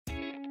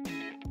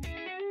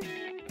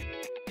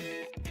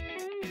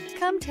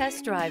Come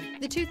test drive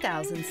the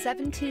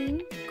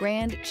 2017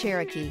 Grand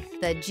Cherokee.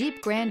 The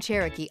Jeep Grand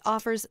Cherokee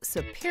offers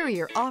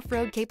superior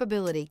off-road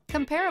capability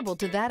comparable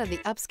to that of the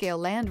upscale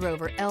Land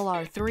Rover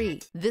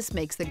LR3. This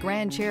makes the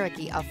Grand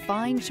Cherokee a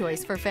fine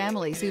choice for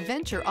families who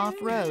venture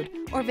off-road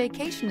or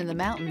vacation in the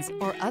mountains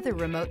or other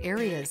remote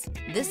areas.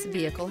 This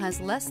vehicle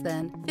has less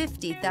than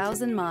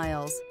 50,000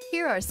 miles.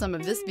 Here are some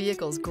of this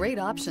vehicle's great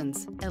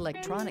options: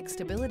 electronic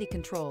stability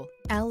control,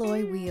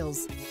 alloy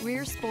wheels,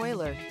 rear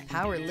spoiler,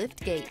 power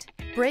liftgate,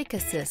 brake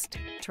assist,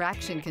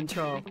 traction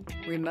control,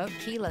 remote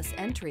keyless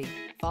entry,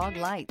 fog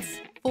lights,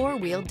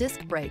 four-wheel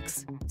disc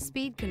brakes,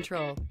 speed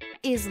control.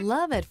 Is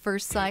love at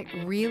first sight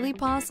really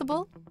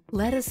possible?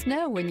 Let us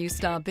know when you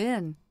stop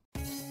in.